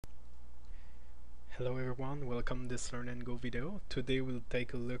Hello everyone, welcome to this Learn and Go video. Today we'll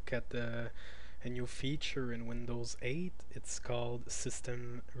take a look at a new feature in Windows 8. It's called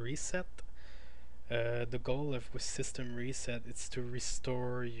System Reset. The goal of System Reset is to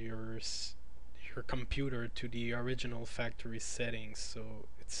restore your computer to the original factory settings. So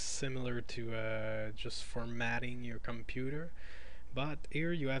it's similar to just formatting your computer. But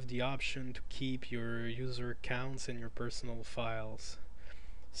here you have the option to keep your user accounts and your personal files.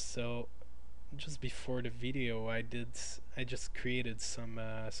 So just before the video I just created some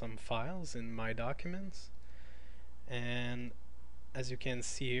files in my documents, and as you can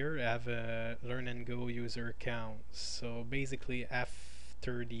see here I have a Learn and Go user account. So basically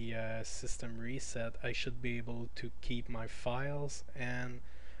after the system reset I should be able to keep my files and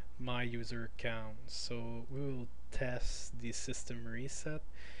my user account. So we will test the system reset.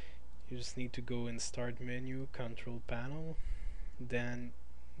 You just need to go in Start menu, Control Panel, then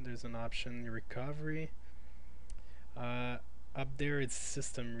there's an option Recovery. Up there it's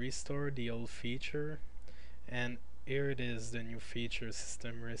System Restore, the old feature, and here it is, the new feature,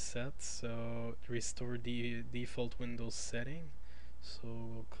 System Reset. So restore the default Windows setting. So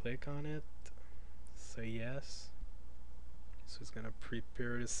we'll click on it, say yes. So it's gonna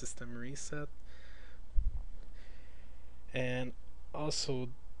prepare the System Reset, and also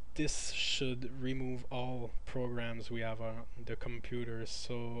this should remove all programs we have on the computer.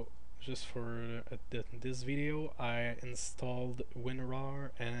 So just for this video I installed WinRAR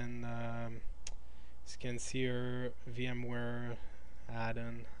and as you can see here, VMware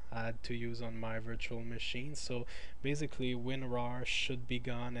add-on I had to use on my virtual machine. So basically WinRAR should be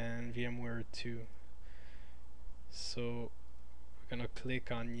gone and VMware too. So we're gonna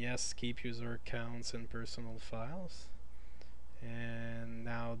click on yes, keep user accounts and personal files, and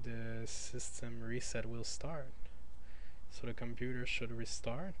now the system reset will start. So the computer should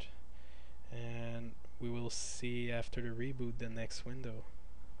restart, and we will see after the reboot the next window.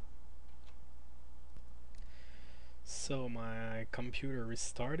 So my computer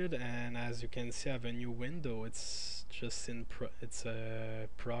restarted, and as you can see I have a new window. It's just in it's a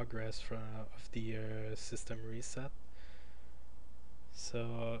progress of the system reset.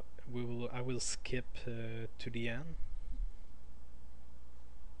 So I will skip to the end.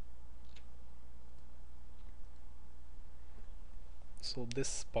 So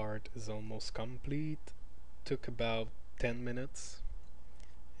this part is almost complete. Took about 10 minutes,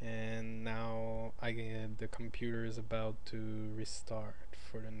 and now the computer is about to restart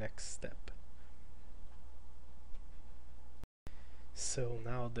for the next step. So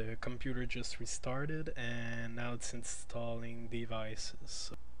now the computer just restarted, and now it's installing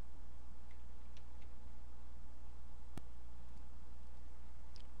devices.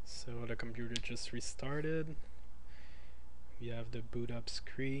 So the computer just restarted. We have the boot up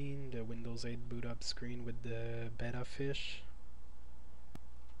screen, the Windows 8 boot up screen with the beta fish.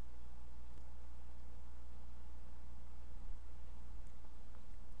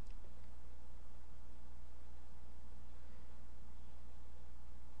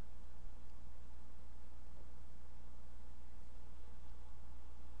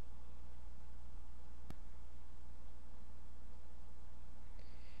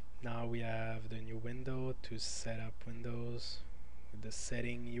 Now we have the new window to set up Windows with the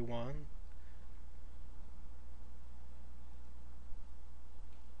setting you want.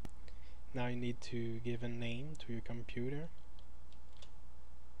 Now you need to give a name to your computer.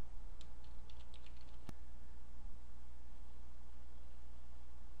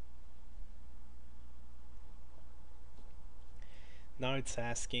 Now it's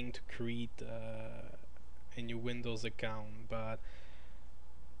asking to create a new Windows account, but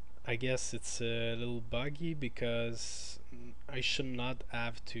I guess it's a little buggy because I should not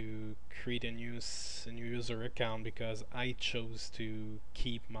have to create a new user account, because I chose to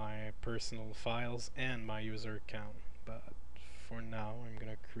keep my personal files and my user account. But for now I'm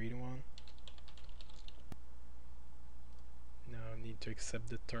gonna create one. Now I need to accept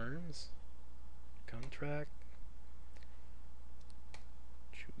the terms, contract,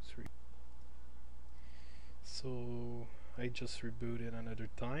 choose so I just rebooted another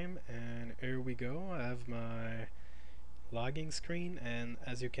time, and here we go. I have my logging screen, and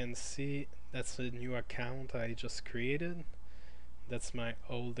as you can see that's a new account I just created. That's my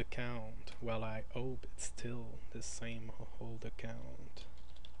old account. Well, I hope it's still the same old account.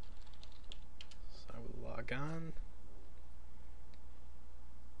 So I will log on.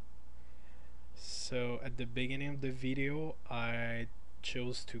 So at the beginning of the video I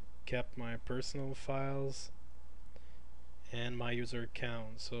chose to keep my personal files and my user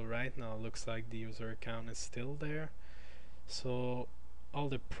account. So right now it looks like the user account is still there. So all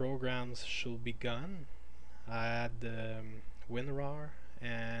the programs should be gone. I had WinRAR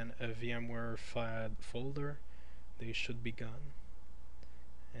and a VMware folder. They should be gone,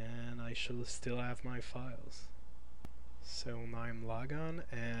 and I should still have my files. So now I'm logged on,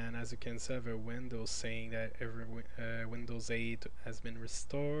 and as you can see, I have a window saying that Windows 8 has been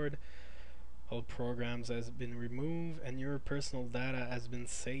restored, all programs has been removed, and your personal data has been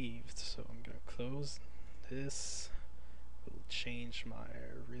saved. So I'm gonna close this. We'll change my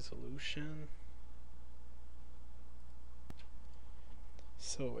resolution.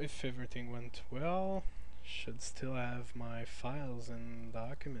 So if everything went well, should still have my files and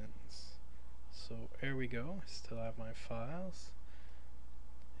documents. So here we go, I still have my files,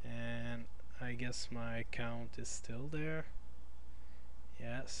 and I guess my account is still there.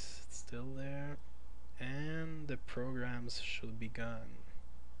 Yes, it's still there, and the programs should be gone.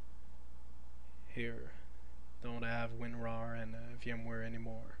 Here, don't have WinRAR and VMware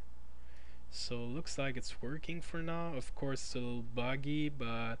anymore. So looks like it's working for now. Of course, still buggy,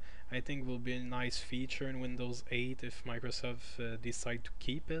 but I think will be a nice feature in Windows 8 if Microsoft decide to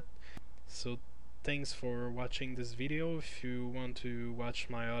keep it. So thanks for watching this video. If you want to watch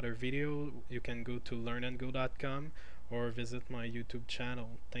my other video, you can go to learnandgo.com or visit my YouTube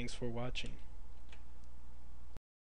channel. Thanks for watching.